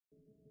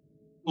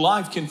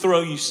life can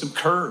throw you some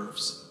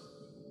curves.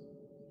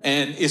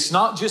 And it's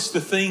not just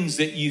the things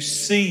that you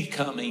see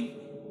coming,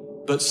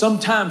 but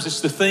sometimes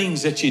it's the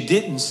things that you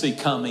didn't see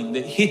coming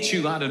that hit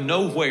you out of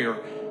nowhere,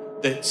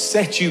 that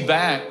set you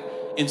back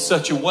in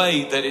such a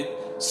way that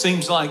it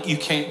seems like you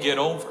can't get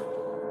over.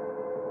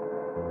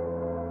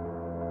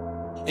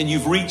 And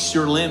you've reached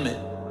your limit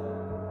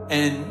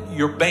and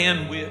your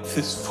bandwidth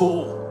is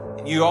full.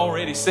 And you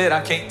already said,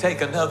 I can't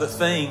take another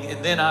thing.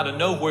 And then out of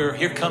nowhere,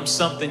 here comes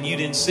something you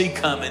didn't see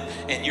coming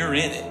and you're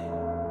in it.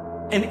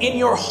 And in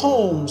your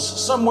homes,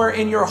 somewhere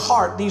in your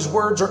heart, these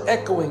words are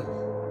echoing.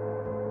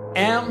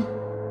 Am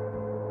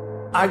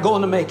I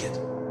going to make it?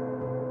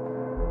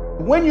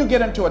 When you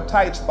get into a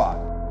tight spot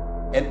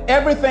and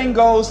everything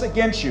goes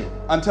against you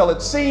until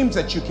it seems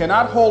that you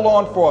cannot hold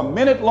on for a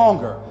minute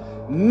longer,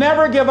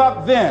 never give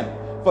up then,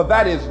 for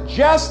that is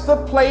just the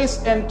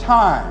place and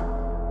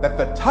time that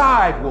the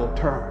tide will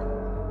turn.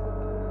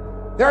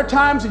 There are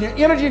times when your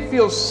energy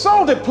feels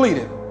so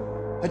depleted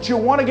that you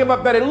want to give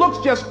up, that it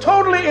looks just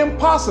totally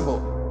impossible.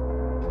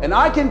 And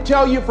I can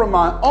tell you from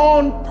my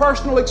own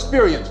personal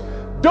experience,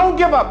 don't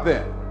give up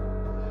then.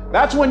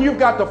 That's when you've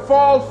got to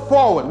fall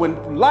forward,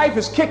 when life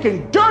is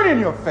kicking dirt in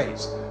your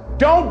face.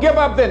 Don't give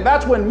up then.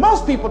 That's when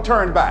most people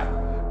turn back.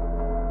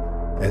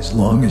 As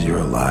long as you're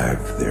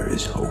alive, there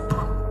is hope.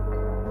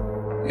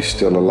 You're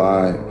still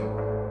alive.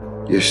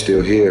 You're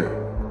still here.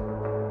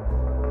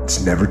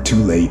 It's never too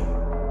late,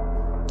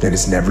 and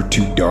it's never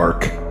too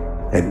dark,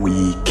 and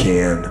we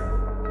can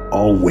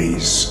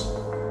always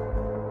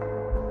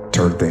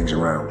turn things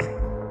around.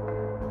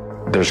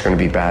 There's going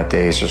to be bad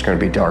days, there's going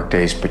to be dark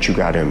days, but you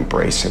got to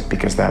embrace it,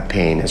 because that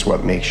pain is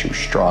what makes you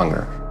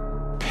stronger.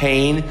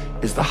 Pain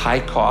is the high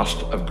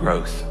cost of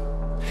growth.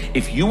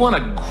 If you want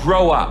to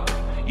grow up,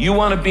 you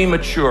want to be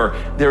mature,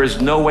 there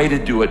is no way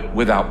to do it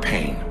without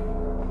pain.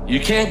 You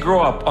can't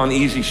grow up on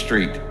easy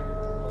street.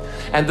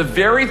 And the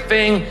very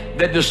thing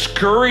that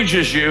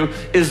discourages you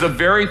is the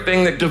very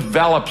thing that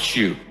develops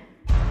you.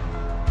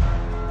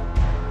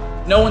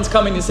 No one's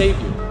coming to save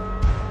you.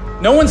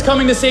 No one's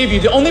coming to save you.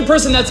 The only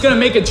person that's going to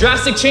make a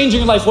drastic change in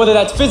your life, whether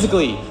that's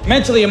physically,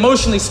 mentally,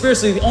 emotionally,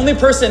 spiritually, the only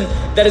person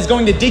that is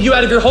going to dig you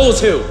out of your hole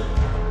is who?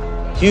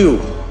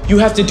 You. You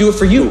have to do it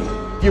for you.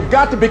 You've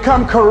got to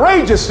become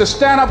courageous to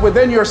stand up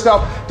within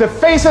yourself, to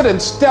face it and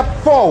step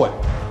forward.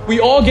 We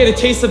all get a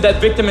taste of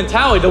that victim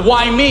mentality, the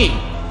why me.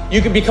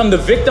 You can become the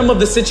victim of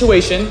the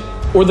situation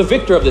or the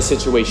victor of the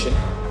situation.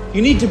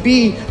 You need to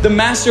be the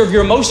master of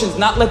your emotions,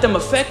 not let them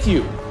affect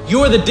you. You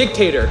are the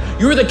dictator.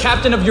 You are the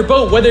captain of your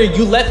boat, whether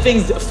you let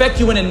things affect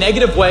you in a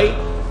negative way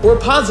or a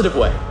positive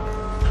way.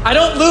 I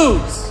don't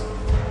lose.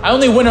 I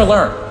only win or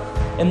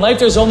learn. In life,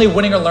 there's only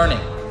winning or learning.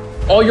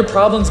 All your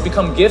problems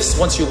become gifts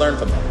once you learn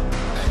from them.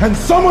 And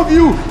some of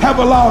you have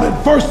allowed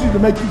adversity to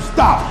make you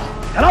stop.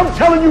 And I'm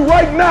telling you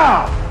right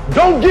now,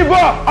 don't give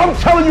up. I'm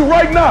telling you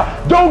right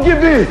now, don't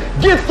give in.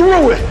 Get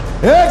through it.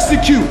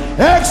 Execute,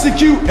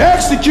 execute,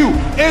 execute.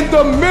 In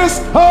the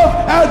midst of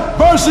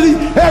adversity,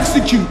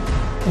 execute.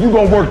 You're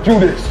going to work through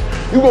this.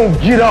 You're going to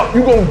get up.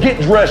 You're going to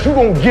get dressed. You're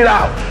going to get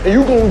out. And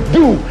you're going to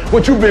do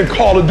what you've been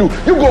called to do.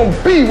 You're going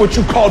to be what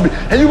you called to be.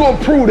 And you're going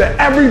to prove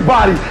to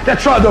everybody that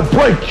tried to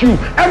break you,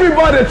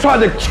 everybody that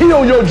tried to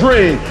kill your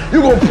dream,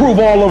 you're going to prove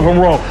all of them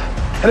wrong.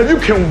 And if you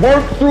can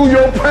work through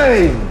your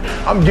pain,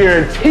 I'm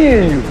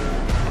guaranteeing you,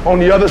 on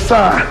the other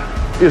side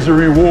is a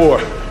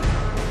reward.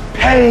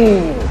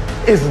 Pain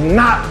is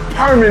not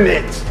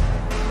permanent.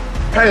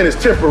 Pain is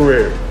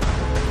temporary.